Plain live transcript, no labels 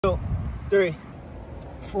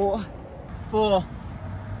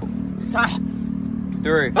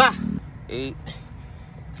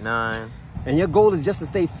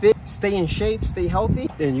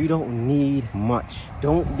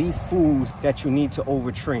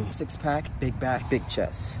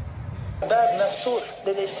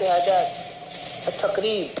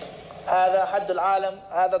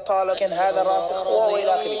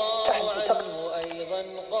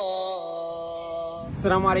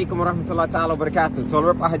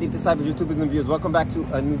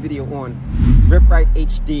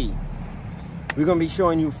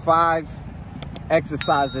showing you 5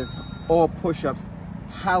 exercises or push-ups,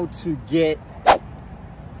 how to get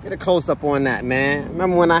a close-up on that, man.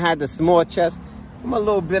 Remember when I had the small chest? I'm a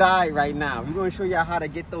little bit alright right now. We're gonna show y'all how to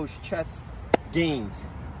get those chest gains.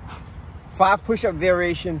 5 push-up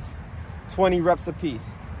variations, 20 reps apiece.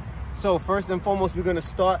 So first and foremost, we're gonna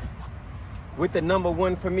start with the number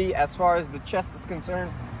 1 for me as far as the chest is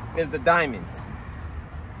concerned, is the diamonds.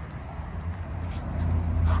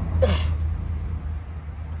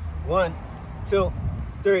 One, 2,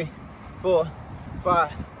 3, 4,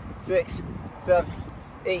 5, 6, 7,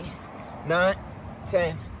 8, 9,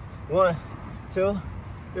 10. 1, 2,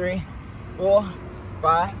 3, 4,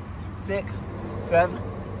 5, 6, 7,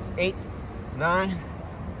 8, 9,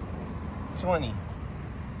 20. All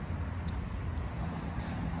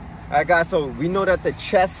right, guys, so we know that the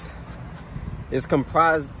chest is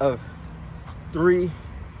comprised of 3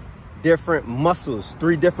 different muscles,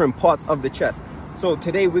 3 different parts of the chest. So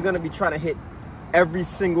today we're gonna be trying to hit every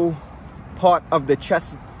single part of the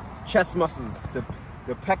chest muscles, the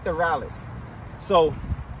pectoralis. So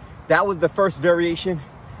that was the first variation.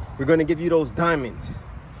 We're gonna give you those diamonds,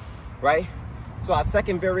 right? So our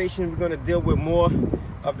second variation, we're gonna deal with more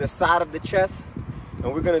of the side of the chest,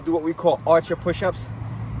 and we're gonna do what we call archer push-ups,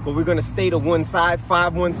 but we're gonna stay to one side,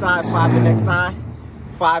 5 one side, 5 the next side,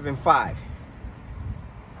 5 and 5.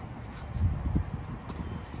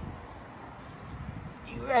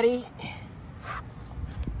 You ready?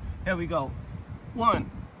 Here we go. 1,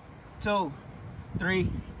 2, 3,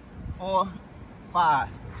 4, 5.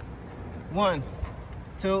 1,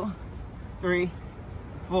 2, 3,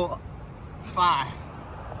 4, 5.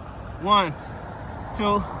 1,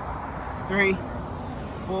 2, 3,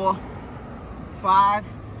 4, 5.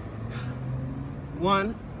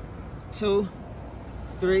 1, 2,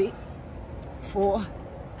 3, 4,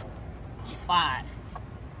 5.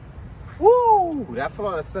 Woo! That felt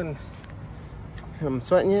all of a sudden. I'm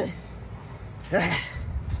sweating yet?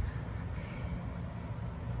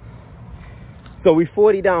 So we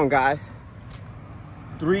 40 down, guys.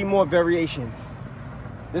 3 more variations.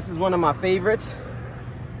 This is one of my favorites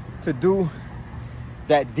to do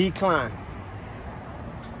that decline.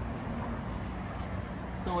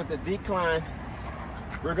 So with the decline,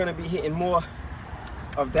 we're gonna be hitting more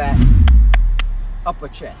of that upper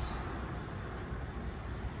chest.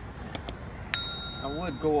 I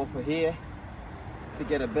would go over here to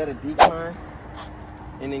get a better decline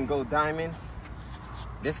and then go diamonds.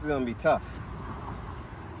 This is gonna be tough.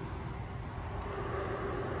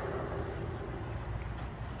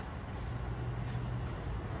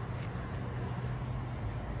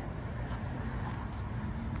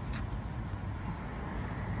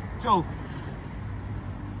 Two,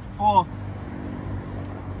 4,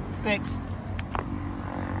 6,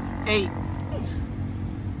 8,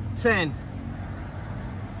 10.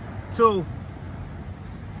 2,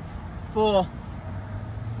 4,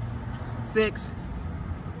 6,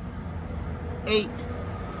 8.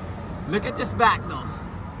 Look at this back though.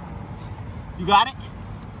 You got it?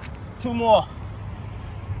 2 more.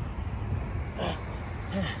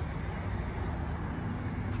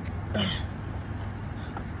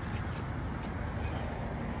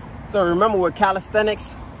 So remember, with calisthenics,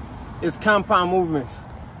 it's compound movements.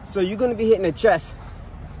 So you're gonna be hitting the chest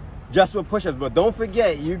just with push-ups, but don't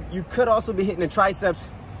forget, you could also be hitting the triceps,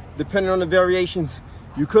 depending on the variations.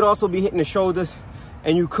 You could also be hitting the shoulders,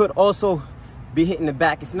 and you could also be hitting the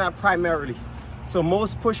back. It's not primarily. So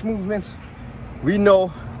most push movements we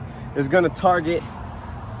know is gonna target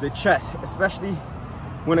the chest, especially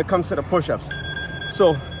when it comes to the push-ups.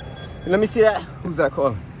 So let me see that. Who's that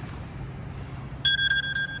calling?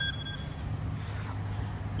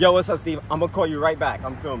 Yo, what's up, Steve? I'm gonna call you right back.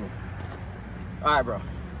 I'm filming. All right, bro.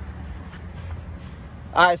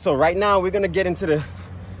 All right, so right now we're gonna get into the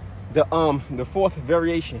 4th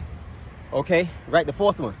variation. Okay, right, the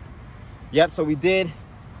 4th one. Yep, so we did.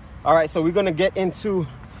 All right, so we're gonna get into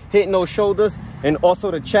hitting those shoulders and also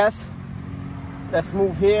the chest. Let's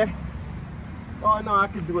move here. Oh no, I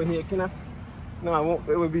can do it here. Can I? No, I won't.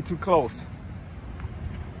 It would be too close.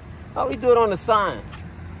 How we do it on the side?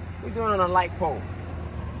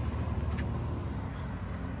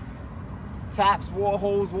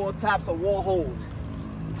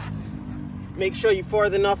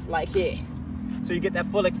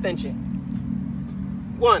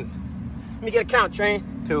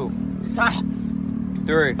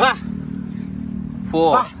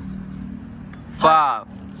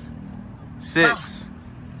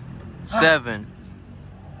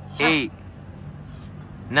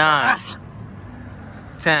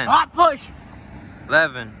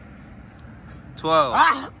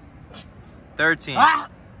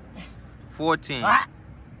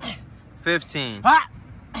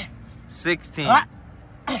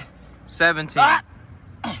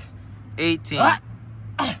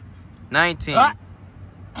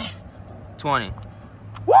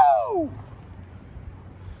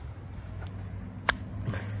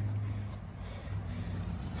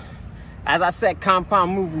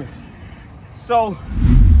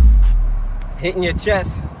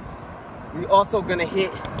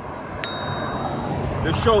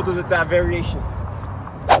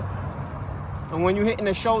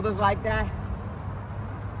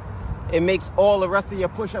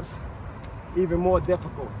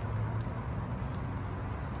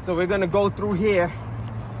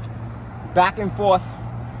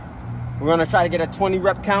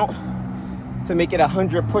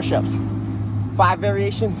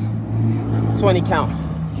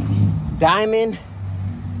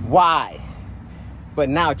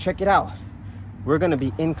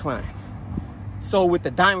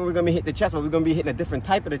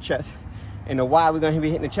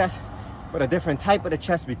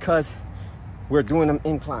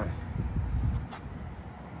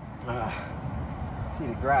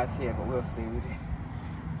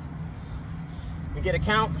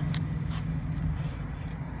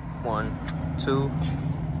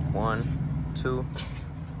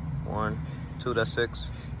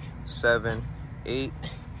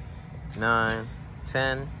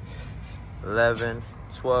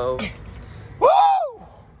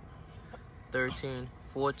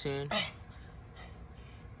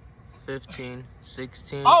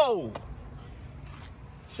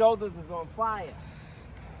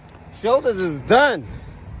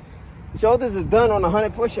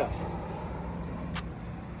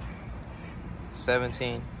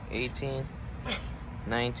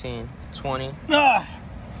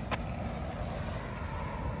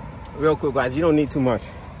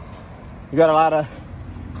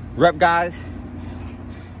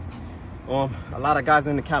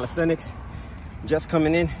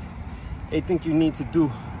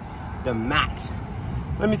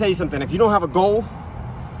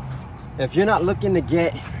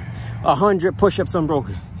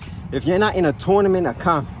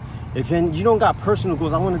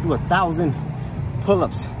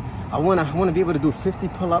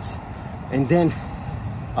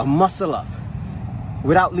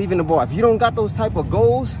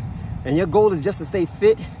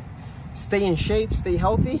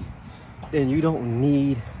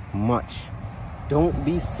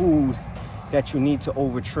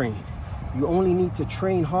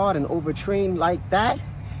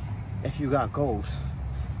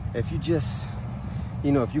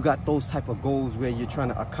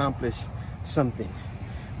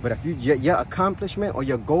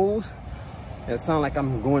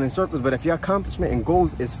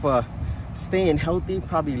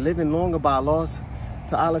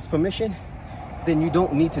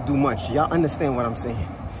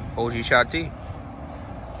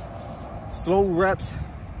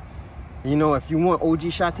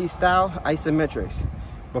 HIIT style, isometrics.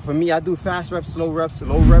 But for me, I do fast reps, slow reps,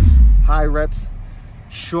 low reps, high reps,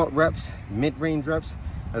 short reps, mid-range reps,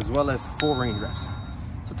 as well as full range reps.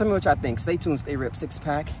 So tell me what y'all think. Stay tuned, stay ripped.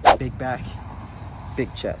 6-pack, big back,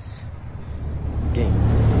 big chest,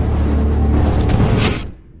 gains.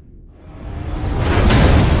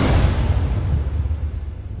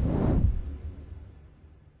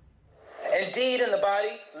 Indeed, in the body,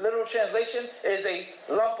 literal translation is a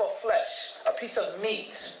lump of flesh, a piece of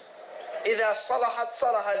meat. إِذَا صَلَحَتْ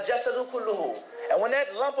صَلَحَ الْجَسَدُ كُلُّهُ. And when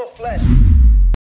that lump of flesh